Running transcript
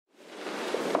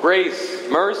Grace,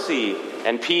 mercy,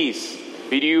 and peace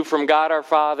be to you from God our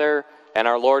Father and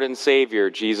our Lord and Savior,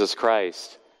 Jesus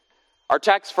Christ. Our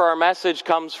text for our message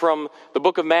comes from the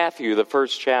book of Matthew, the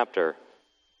first chapter.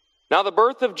 Now the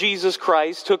birth of Jesus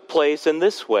Christ took place in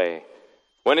this way.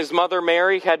 When his mother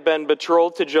Mary had been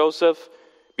betrothed to Joseph,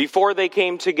 before they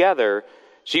came together,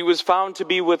 she was found to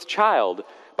be with child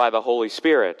by the Holy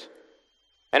Spirit.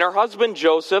 And her husband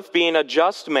Joseph, being a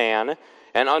just man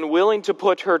and unwilling to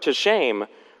put her to shame,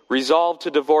 resolved to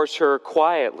divorce her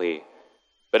quietly.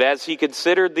 But as he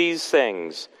considered these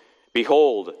things,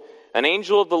 behold, an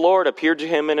angel of the Lord appeared to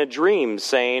him in a dream,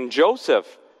 saying,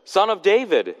 Joseph, son of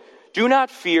David, do not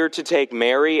fear to take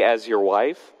Mary as your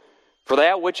wife, for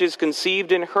that which is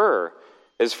conceived in her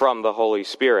is from the Holy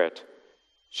Spirit.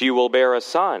 She will bear a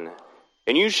son,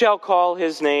 and you shall call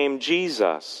his name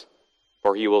Jesus,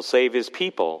 for he will save his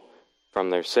people from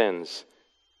their sins.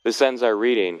 This ends our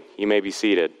reading. You may be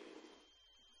seated.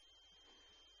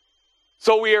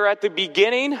 So we are at the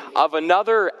beginning of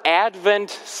another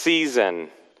Advent season,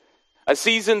 a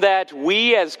season that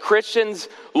we as Christians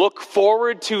look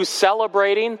forward to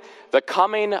celebrating the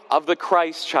coming of the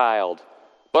Christ child.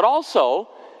 But also,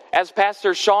 as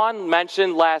Pastor Sean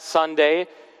mentioned last Sunday,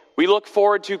 we look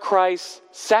forward to Christ's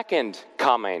second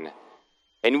coming.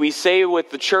 And we say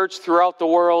with the church throughout the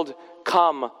world,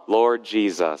 "Come, Lord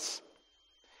Jesus."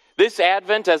 This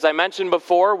Advent, as I mentioned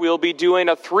before, we'll be doing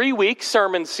a 3-week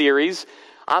sermon series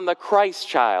on the Christ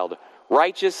child,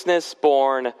 righteousness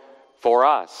born for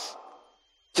us.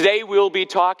 Today we'll be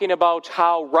talking about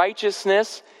how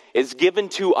righteousness is given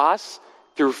to us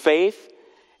through faith.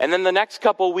 And then the next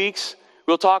couple weeks,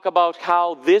 we'll talk about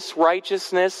how this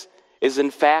righteousness is in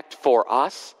fact for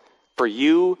us, for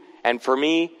you, and for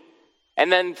me.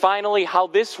 And then finally, how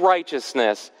this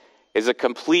righteousness is a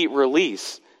complete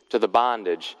release to the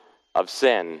bondage of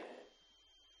sin.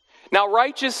 Now,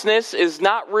 righteousness is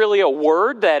not really a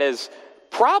word that is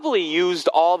probably used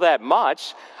all that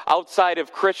much outside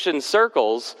of Christian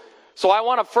circles. So I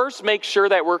want to first make sure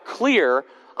that we're clear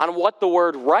on what the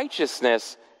word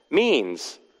righteousness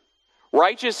means.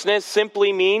 Righteousness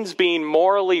simply means being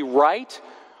morally right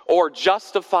or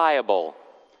justifiable.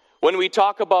 When we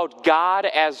talk about God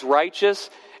as righteous,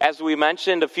 as we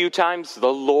mentioned a few times,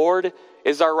 the Lord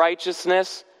is our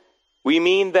righteousness. We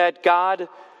mean that God,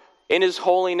 in his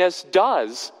holiness,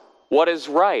 does what is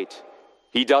right.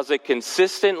 He does it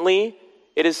consistently.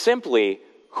 It is simply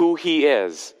who he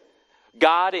is.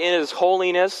 God, in his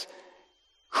holiness,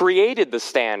 created the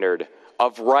standard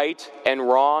of right and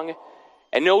wrong,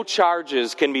 and no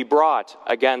charges can be brought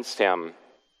against him.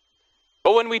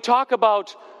 But when we talk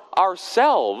about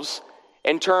ourselves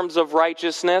in terms of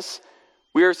righteousness,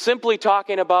 we are simply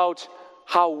talking about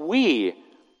how we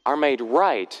are made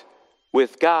right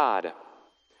with God.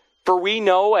 For we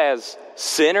know as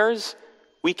sinners,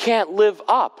 we can't live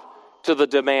up to the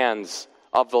demands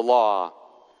of the law.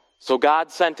 So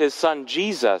God sent his son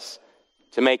Jesus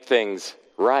to make things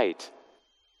right.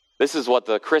 This is what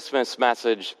the Christmas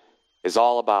message is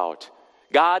all about.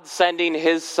 God sending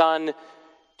his son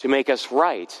to make us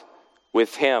right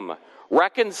with him,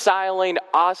 reconciling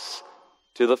us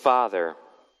to the Father.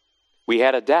 We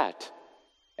had a debt,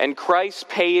 and Christ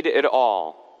paid it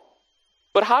all.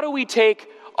 But how do we take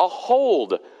a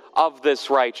hold of this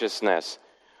righteousness?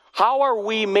 How are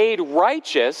we made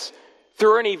righteous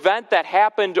through an event that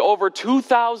happened over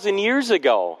 2,000 years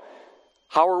ago?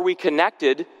 How are we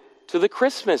connected to the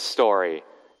Christmas story,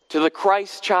 to the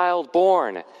Christ child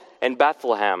born in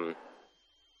Bethlehem?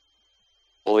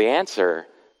 Well, the answer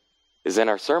is in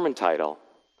our sermon title.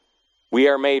 We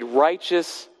are made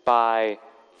righteous by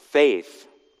faith.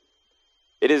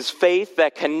 It is faith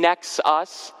that connects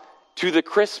us to the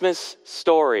Christmas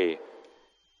story.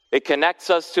 It connects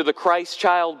us to the Christ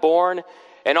child born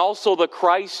and also the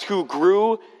Christ who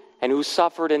grew and who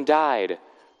suffered and died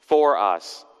for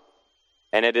us.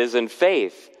 And it is in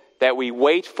faith that we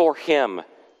wait for him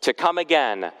to come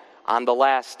again on the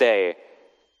last day.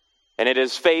 And it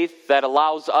is faith that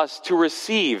allows us to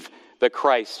receive the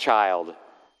Christ child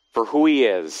for who he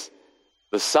is,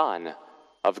 the Son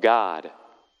of God.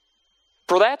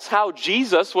 For that's how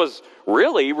Jesus was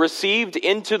really received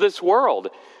into this world.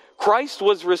 Christ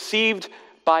was received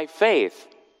by faith.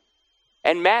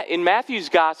 And in Matthew's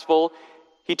gospel,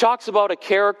 he talks about a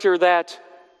character that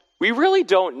we really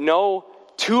don't know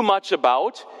too much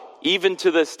about, even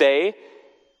to this day.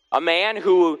 A man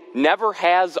who never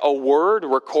has a word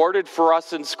recorded for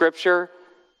us in Scripture.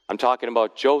 I'm talking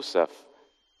about Joseph,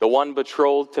 the one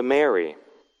betrothed to Mary.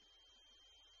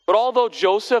 But although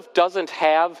Joseph doesn't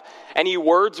have any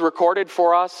words recorded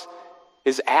for us,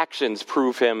 his actions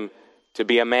prove him to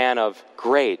be a man of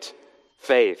great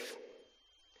faith.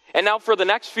 And now for the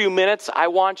next few minutes, I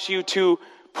want you to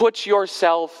put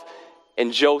yourself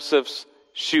in Joseph's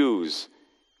shoes.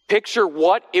 Picture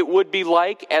what it would be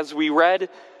like, as we read,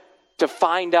 to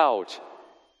find out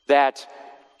that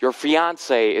your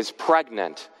fiancée is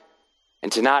pregnant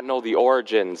and to not know the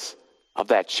origins of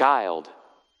that child.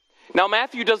 Now,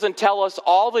 Matthew doesn't tell us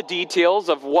all the details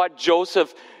of what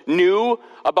Joseph knew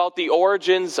about the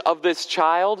origins of this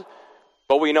child,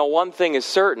 but we know one thing is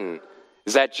certain,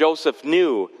 is that Joseph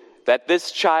knew that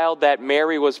this child that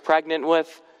Mary was pregnant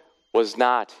with was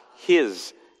not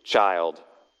his child.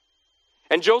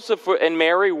 And Joseph and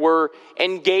Mary were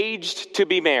engaged to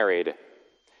be married.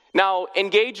 Now,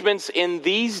 engagements in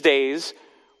these days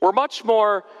were much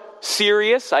more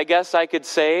serious, I guess I could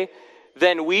say,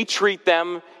 than we treat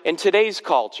them in today's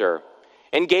culture.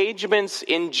 Engagements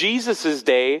in Jesus'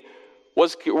 day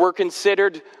were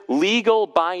considered legal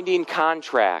binding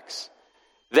contracts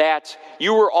that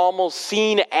you were almost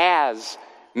seen as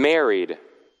married.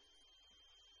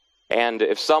 And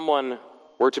if someone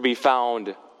were to be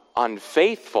found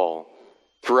unfaithful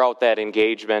throughout that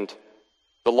engagement,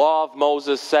 the law of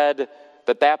Moses said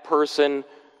that that person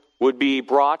would be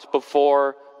brought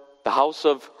before the house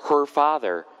of her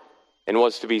father and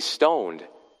was to be stoned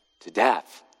to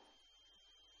death.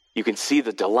 You can see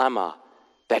the dilemma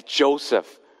that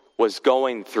Joseph was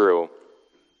going through.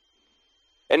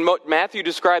 And Matthew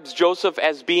describes Joseph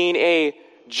as being a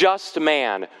just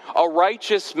man, a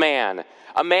righteous man,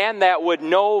 a man that would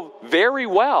know very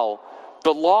well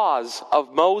the laws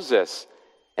of Moses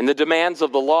and the demands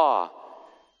of the law.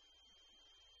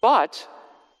 But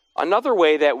another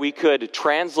way that we could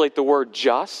translate the word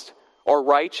just or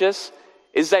righteous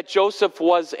is that Joseph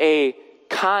was a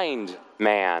kind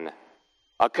man,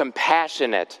 a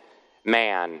compassionate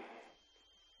man.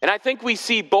 And I think we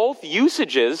see both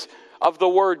usages of the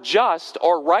word just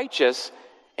or righteous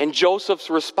in Joseph's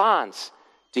response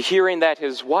to hearing that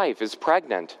his wife is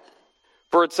pregnant.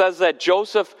 For it says that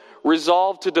Joseph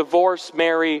resolved to divorce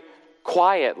Mary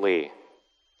quietly.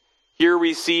 Here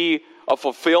we see a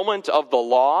fulfillment of the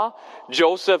law.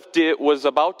 Joseph was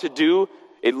about to do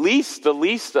at least the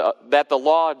least that the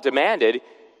law demanded.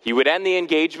 He would end the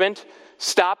engagement,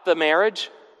 stop the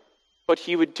marriage, but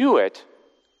he would do it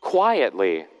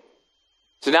quietly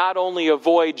to not only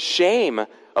avoid shame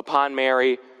upon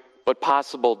Mary, but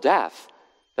possible death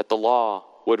that the law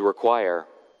would require.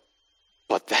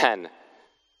 But then,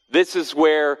 this is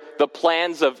where the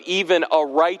plans of even a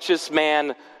righteous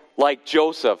man like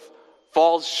Joseph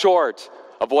falls short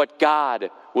of what God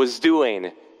was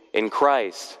doing in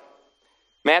Christ.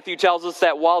 Matthew tells us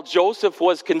that while Joseph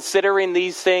was considering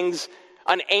these things,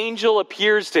 an angel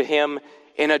appears to him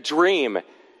in a dream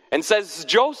and says,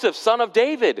 "Joseph, son of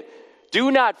David,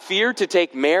 do not fear to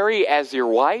take Mary as your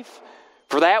wife,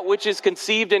 for that which is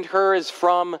conceived in her is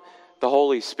from the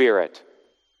Holy Spirit."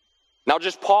 Now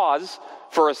just pause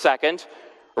for a second.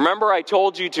 Remember I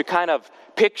told you to kind of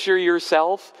picture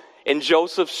yourself in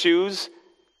Joseph's shoes?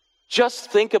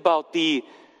 Just think about the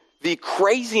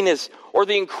craziness or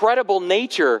the incredible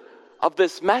nature of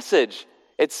this message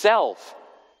itself.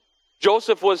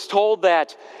 Joseph was told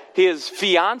that his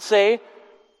fiancée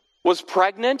was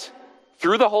pregnant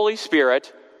through the Holy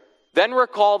Spirit. Then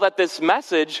recall that this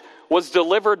message was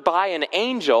delivered by an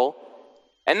angel.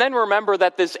 And then remember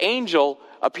that this angel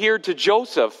appeared to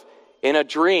Joseph in a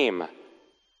dream.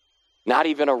 Not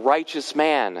even a righteous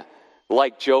man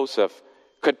like Joseph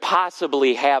could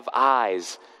possibly have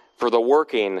eyes for the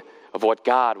working of what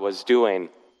God was doing.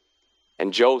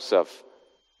 And Joseph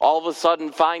all of a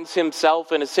sudden finds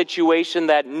himself in a situation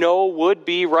that no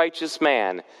would-be righteous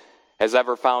man has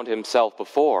ever found himself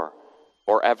before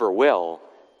or ever will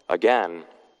again.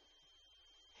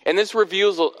 And this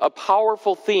reveals a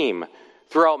powerful theme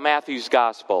throughout Matthew's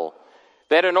gospel,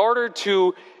 that in order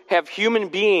to have human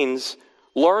beings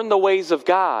learn the ways of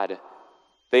God,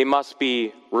 they must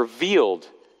be revealed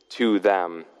to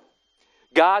them.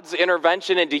 God's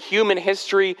intervention into human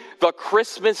history, the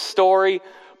Christmas story,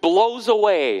 blows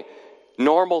away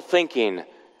normal thinking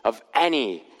of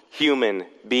any human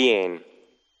being.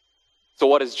 So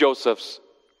what is Joseph's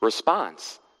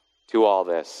response to all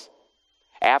this?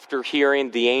 After hearing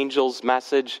the angel's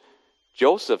message,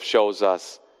 Joseph shows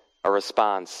us a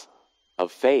response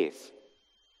of faith.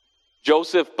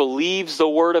 Joseph believes the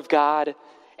word of God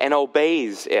and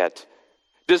obeys it.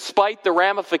 Despite the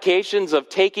ramifications of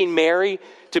taking Mary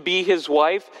to be his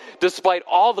wife, despite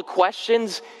all the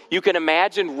questions you can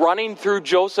imagine running through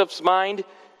Joseph's mind,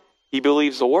 he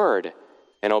believes the word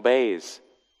and obeys.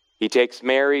 He takes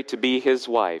Mary to be his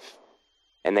wife,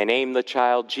 and they name the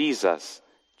child Jesus,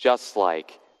 just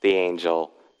like the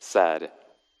angel said.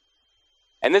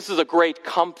 And this is a great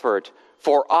comfort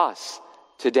for us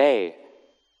today.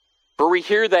 For we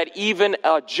hear that even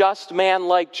a just man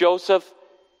like Joseph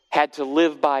had to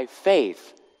live by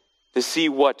faith to see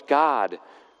what God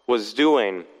was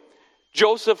doing.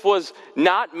 Joseph was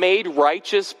not made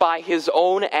righteous by his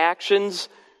own actions,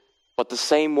 but the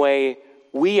same way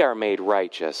we are made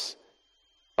righteous,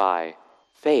 by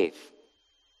faith.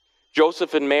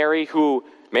 Joseph and Mary, who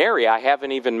Mary I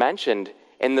haven't even mentioned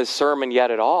in this sermon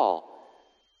yet at all,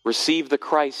 received the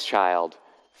Christ child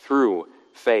through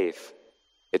faith.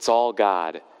 It's all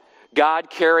God. God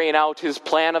carrying out his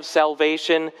plan of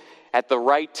salvation at the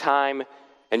right time,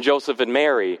 and Joseph and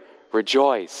Mary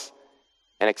rejoice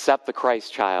and accept the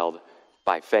Christ child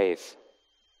by faith.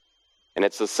 And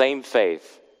it's the same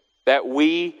faith that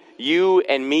we, you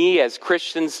and me as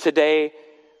Christians today,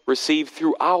 receive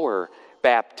through our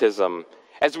baptism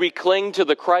as we cling to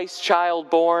the Christ child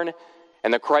born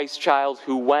and the Christ child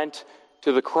who went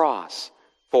to the cross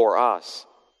for us.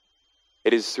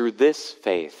 It is through this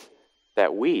faith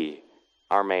that we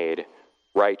are made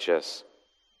righteous.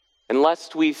 And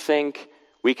lest we think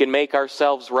we can make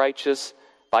ourselves righteous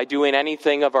by doing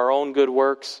anything of our own good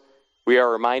works, we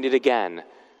are reminded again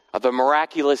of the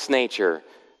miraculous nature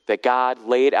that God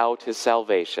laid out his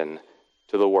salvation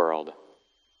to the world.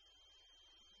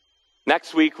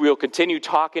 Next week, we'll continue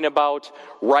talking about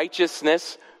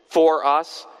righteousness for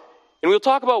us, and we'll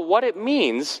talk about what it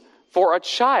means for a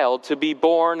child to be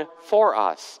born for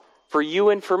us, for you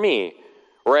and for me.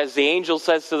 Or as the angel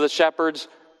says to the shepherds,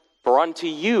 "For unto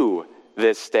you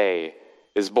this day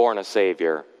is born a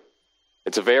Savior."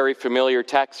 It's a very familiar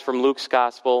text from Luke's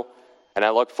Gospel, and I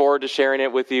look forward to sharing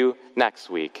it with you next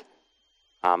week.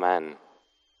 Amen.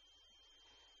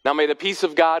 Now may the peace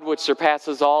of God, which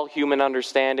surpasses all human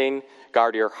understanding,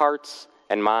 guard your hearts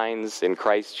and minds in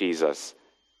Christ Jesus.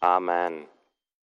 Amen.